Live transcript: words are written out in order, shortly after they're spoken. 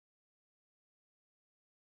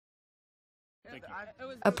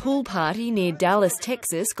A pool party near Dallas,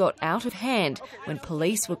 Texas got out of hand when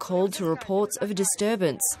police were called to reports of a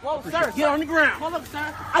disturbance. Whoa, sir, get on the ground. Hold up,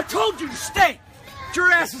 sir. I told you to stay. Get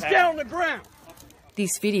your asses down on the ground.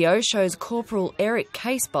 This video shows Corporal Eric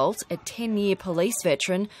Casebolt, a 10-year police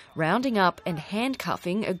veteran, rounding up and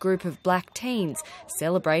handcuffing a group of black teens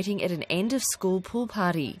celebrating at an end-of-school pool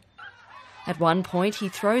party. At one point, he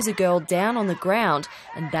throws a girl down on the ground,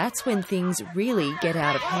 and that's when things really get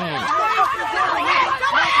out of hand.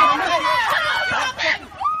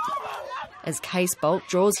 As Casebolt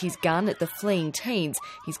draws his gun at the fleeing teens,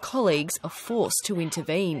 his colleagues are forced to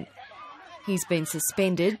intervene. He's been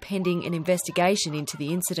suspended pending an investigation into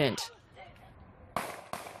the incident.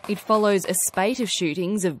 It follows a spate of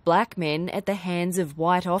shootings of black men at the hands of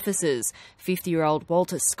white officers. 50-year-old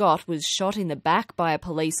Walter Scott was shot in the back by a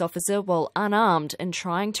police officer while unarmed and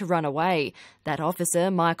trying to run away. That officer,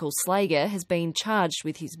 Michael Slager, has been charged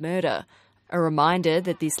with his murder. A reminder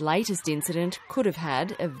that this latest incident could have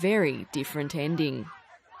had a very different ending.